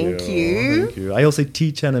 Thank you. I also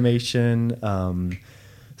teach animation.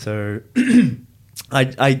 So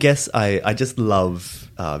I guess I just love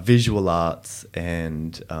visual arts,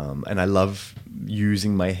 and I love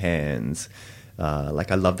using my hands.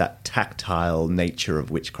 Like I love that tactile nature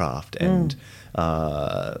of witchcraft, and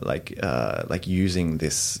like using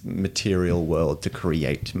this material world to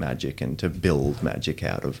create magic and to build magic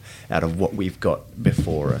out of what we've got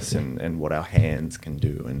before us, and what our hands can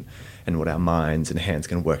do, and what our minds and hands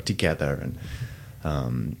can work together. And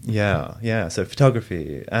so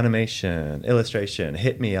photography, animation, illustration,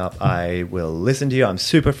 hit me up. I will listen to you. I'm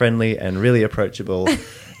super friendly and really approachable.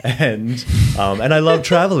 And I love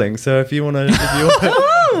traveling. So if you want to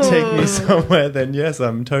take me somewhere, then yes,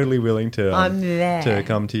 I'm totally willing to I'm there. to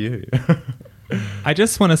come to you. I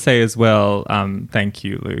just want to say as well, thank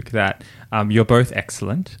you, Luke, that you're both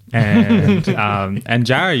excellent, and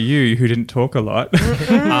Jara, you who didn't talk a lot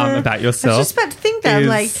about yourself. I was just about to think that. I'm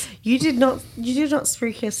like, you did not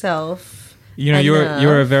speak yourself. You know,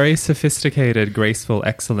 you're a very sophisticated, graceful,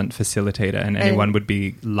 excellent facilitator, and anyone would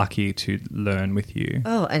be lucky to learn with you.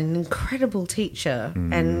 Oh, an incredible teacher,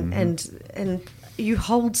 and you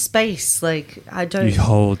hold space like I don't. You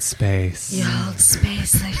hold space. You hold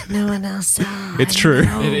space like no one else does. It's true.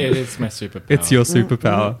 It is my superpower. It's your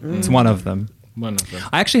superpower. It's one of them. One of them.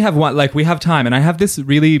 I actually have one, like we have time, and I have this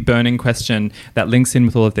really burning question that links in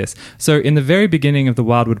with all of this. So in the very beginning of the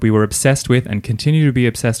Wildwood, we were obsessed with and continue to be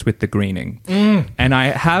obsessed with the greening. And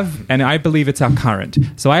I believe it's our current.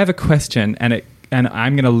 So I have a question, and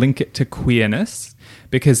I'm going to link it to queerness,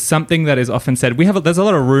 because something that is often said, there's a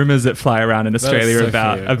lot of rumors that fly around in Australia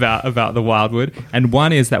about the Wildwood, and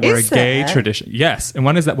one is that we're a gay tradition. Yes, and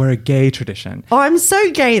one is that we're a gay tradition. Oh, I'm so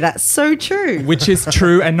gay. That's so true. Which is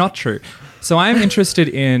true and not true. So I'm interested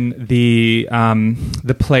in the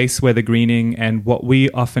place where the greening and what we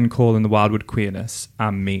often call in the Wildwood queerness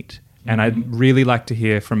meet. And I'd really like to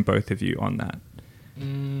hear from both of you on that.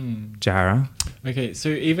 Jara? Okay, so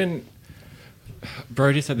even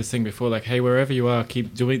Brody said this thing before, like, hey, wherever you are,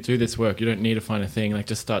 do this work. You don't need to find a thing, like,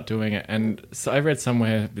 just start doing it. And so I read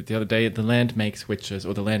somewhere the other day, the land makes witches,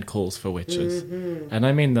 or the land calls for witches. And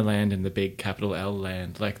I mean the land in the big capital L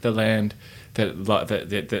land, like the land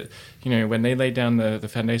that you know, when they laid down the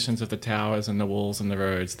foundations of the towers and the walls and the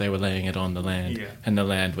roads, they were laying it on the land, and the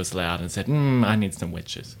land was loud and said, I need some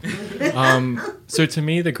witches. So to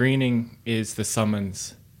me, the greening is the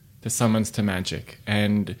summons to magic.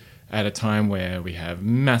 And at a time where we have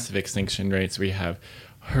massive extinction rates, we have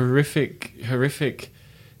horrific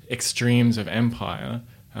extremes of empire,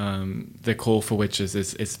 the call for witches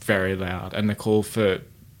is very loud, and the call for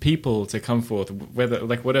people to come forth,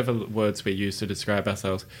 whatever words we use to describe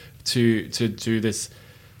ourselves, to do this,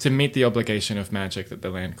 to meet the obligation of magic that the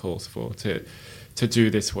land calls for, to do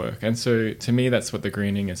this work. And so to me, that's what the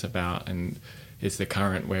greening is about, and is the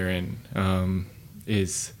current we're in,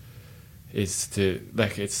 is to,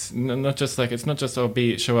 like, it's not just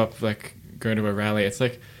show up, like, go to a rally. It's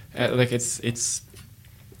it's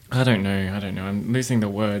I don't know, I'm losing the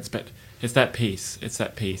words, but it's that piece.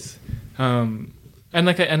 And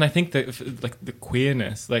I think that, like, the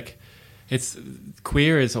queerness, like, it's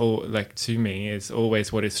queer is all, like, to me, is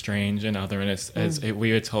always what is strange and other, and as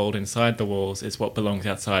we are told inside the walls is what belongs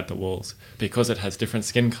outside the walls, because it has different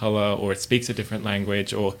skin color, or it speaks a different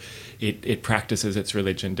language, or it practices its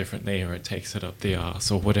religion differently, or it takes it up the arse,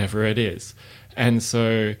 or whatever it is. And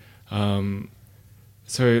so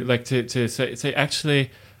like, to say actually,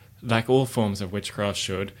 like all forms of witchcraft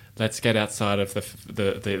should, let's get outside of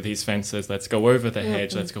these fences. Let's go over the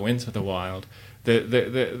hedge. Let's go into the wild.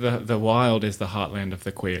 The wild is the heartland of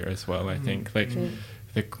the queer as well. I think, like,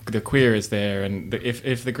 the queer is there, and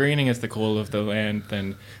if the greening is the call of the land,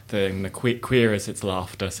 then the queer is its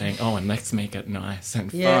laughter, saying, "Oh, and let's make it nice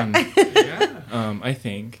and fun." I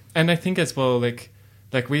think as well, like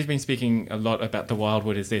we've been speaking a lot about the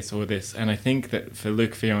wildwood is this or this, and I think that for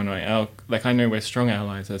Luke, Fiona, and I, I know we're strong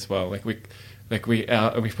allies as well. We've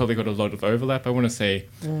probably got a lot of overlap. I want to say,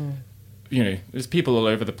 there's people all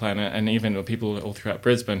over the planet, and even people all throughout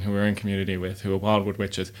Brisbane who we're in community with, who are wildwood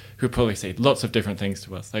witches, who probably say lots of different things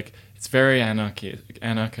to us. Like, it's very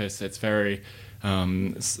anarchist. It's very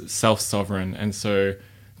self-sovereign, and so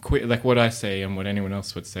queer, like what I say and what anyone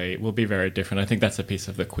else would say will be very different. I think that's a piece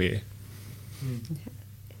of the queer.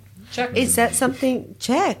 Check. Is that something?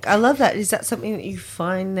 Check. I love that. Is that something that you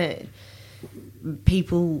find that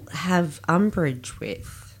people have umbrage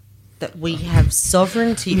with? That we have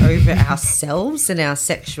sovereignty over ourselves and our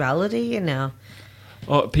sexuality and our...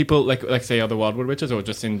 Or people, like say, other wildwood witches, or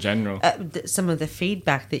just in general? Some of the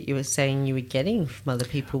feedback that you were saying you were getting from other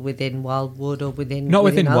people within wildwood or within... Not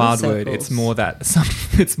within wildwood. Circles.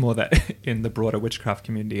 It's more that in the broader witchcraft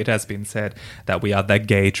community, it has been said that we are the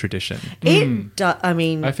gay tradition. I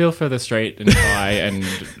mean... I feel for the straight and bi and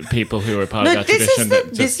people who are part of that tradition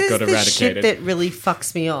that just got eradicated. This is the shit that really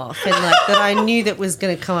fucks me off, and like that I knew that was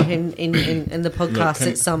going to come up in the podcast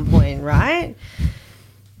at some point, right?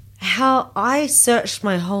 How I searched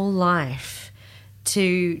my whole life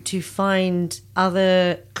to find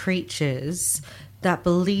other creatures that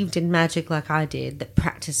believed in magic like I did, that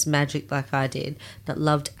practiced magic like I did, that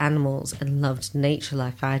loved animals and loved nature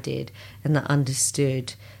like I did, and that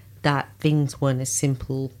understood that things weren't as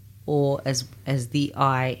simple or as the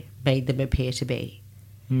eye made them appear to be.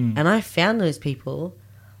 And I found those people,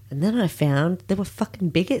 and then I found there were fucking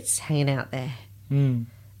bigots hanging out there. And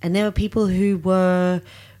there were people who were...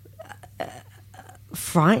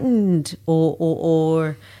 frightened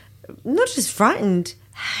or not just frightened,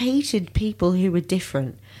 hated people who were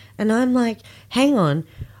different. And I'm like, hang on,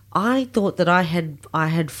 I thought that I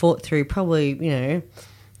had fought through probably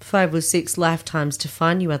 5 or 6 lifetimes to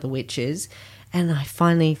find you other witches, and I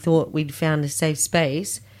finally thought we'd found a safe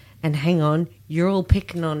space, and hang on, you're all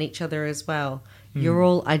picking on each other as well. You're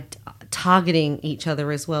all targeting each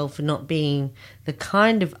other as well for not being the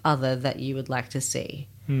kind of other that you would like to see.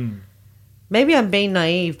 Maybe I'm being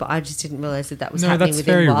naive, but I just didn't realise that was happening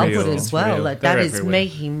within Wildwood as well. Real. Like, that is everywhere.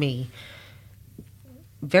 making me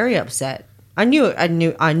very upset. I know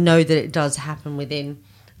that it does happen within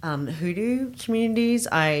hoodoo communities.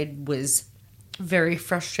 I was very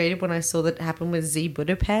frustrated when I saw that it happened with Z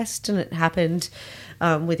Budapest, and it happened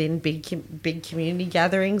within big community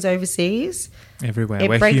gatherings overseas. Everywhere. It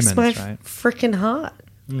We're breaks humans, my right? freaking heart.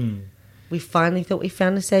 We finally thought we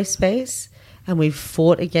found a safe space, and we've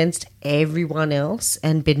fought against everyone else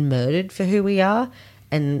and been murdered for who we are,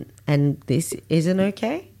 and this isn't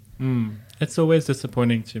okay. It's always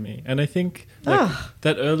disappointing to me, and I think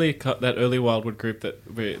that early Wildwood group that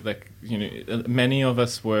we many of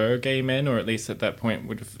us were gay men, or at least at that point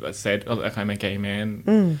would have said, "Oh, like, I'm a gay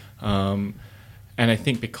man," and I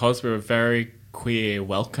think because we were very queer,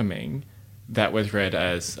 welcoming, that was read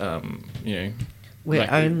as We're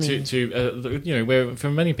only... where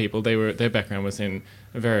for many people their background was in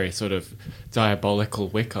a very sort of diabolical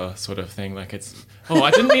Wicca sort of thing. Like it's... Oh,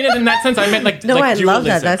 I didn't mean it in that sense. I meant like No, like I love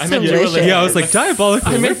that. That's I meant delicious. dualism. Yeah, I was like, diabolical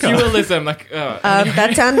I meant Wicca. dualism. Like,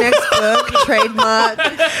 That's our next book, trademark,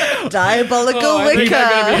 Diabolical Oh, I think Wicca.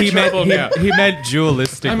 I'm gonna be in trouble now. He meant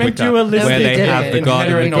dualistic I meant Wicca, dualistic. where they did have it. the And god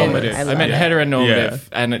and the heteronormative. goddess. I I meant love heteronormative, Yeah.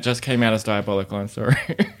 and it just came out as diabolical. I'm sorry.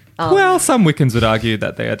 Well, some Wiccans would argue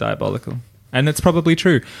that they are diabolical. And it's probably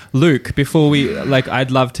true. Luke, before we,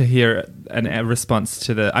 I'd love to hear a response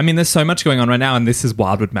to there's so much going on right now, and this is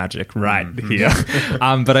Wildwood Magic right here.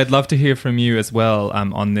 But I'd love to hear from you as well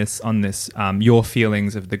on this, your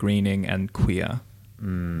feelings of the greening and queer.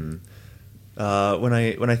 When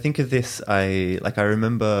I think of this, I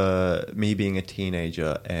remember me being a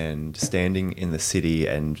teenager and standing in the city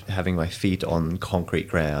and having my feet on concrete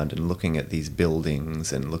ground and looking at these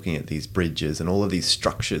buildings and looking at these bridges and all of these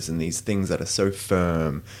structures and these things that are so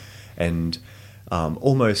firm, and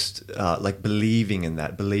almost believing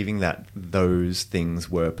that those things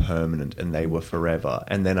were permanent and they were forever.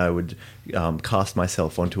 And then I would cast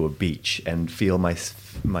myself onto a beach and feel my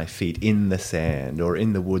feet in the sand, or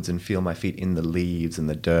in the woods and feel my feet in the leaves and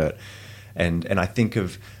the dirt. And I think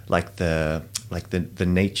of the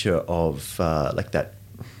nature of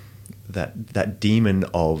that demon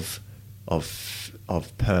of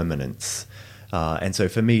permanence. And so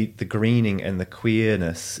for me, the greening and the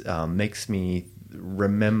queerness makes me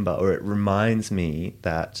remember, or it reminds me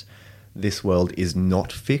that this world is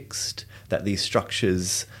not fixed, that these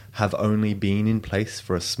structures have only been in place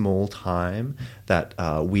for a small time, that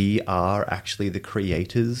we are actually the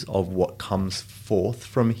creators of what comes forth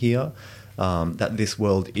from here, that this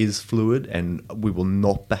world is fluid and we will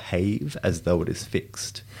not behave as though it is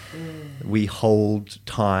fixed. We hold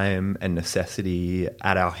time and necessity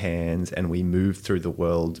at our hands, and we move through the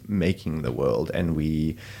world making the world, and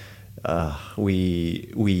we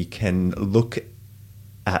can look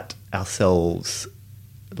at ourselves,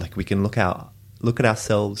 we can look at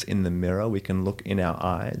ourselves in the mirror. We can look in our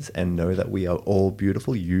eyes and know that we are all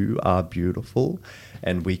beautiful. You are beautiful,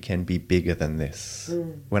 and we can be bigger than this.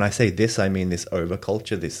 When I say this, I mean this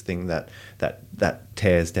overculture, this thing that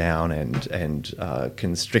tears down and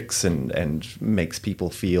constricts and makes people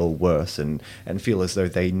feel worse and feel as though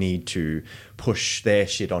they need to push their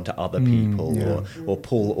shit onto other people or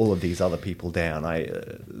pull all of these other people down.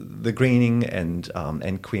 The greening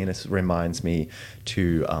and queerness reminds me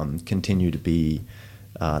to continue to be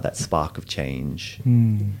that spark of change.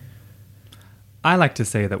 I like to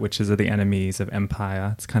say that witches are the enemies of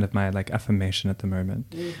empire. It's kind of my affirmation at the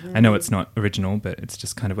moment. I know it's not original, but it's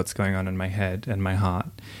just kind of what's going on in my head and my heart.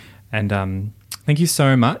 And thank you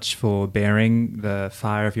so much for bearing the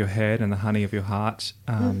fire of your head and the honey of your heart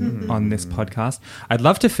on this podcast. I'd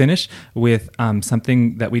love to finish with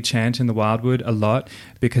something that we chant in the Wildwood a lot,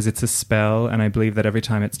 because it's a spell, and I believe that every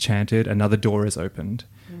time it's chanted, another door is opened.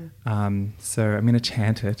 So I'm going to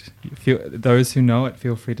chant it. Those who know it,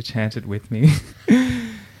 feel free to chant it with me.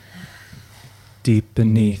 Deep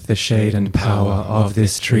beneath the shade and power of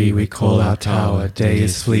this tree we call our tower. Day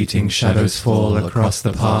is fleeting, shadows fall across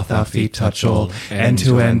the path, our feet touch all. End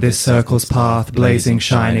to end this circle's path, blazing,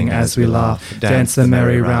 shining as we laugh. Dance the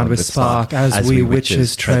merry round with spark as we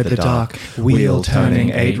witches tread the dark. Wheel turning,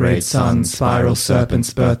 eight-rayed sun, spiral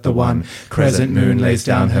serpents birth the one. Crescent moon lays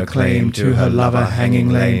down her claim to her lover hanging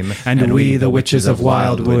lame. And we, the witches of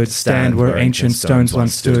Wildwood, stand where ancient stones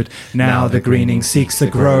once stood. Now the greening seeks the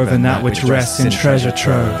grove, and that which rests in treasure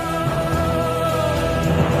trove.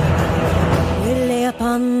 We lay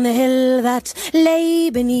upon the hill that lay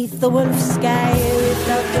beneath the wolf sky. We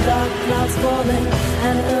felt the dark clouds falling,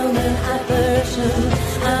 an omen apparition,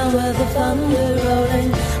 and with the thunder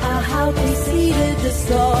rolling, our house preceded the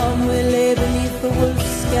storm. We lay beneath the wolf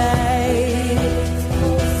sky.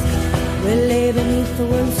 We lay beneath the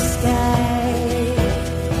wolf sky.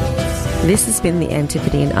 This has been the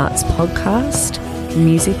Antipodean Arts Podcast.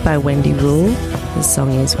 Music by Wendy Rule. The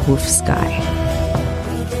song is Wolf Sky.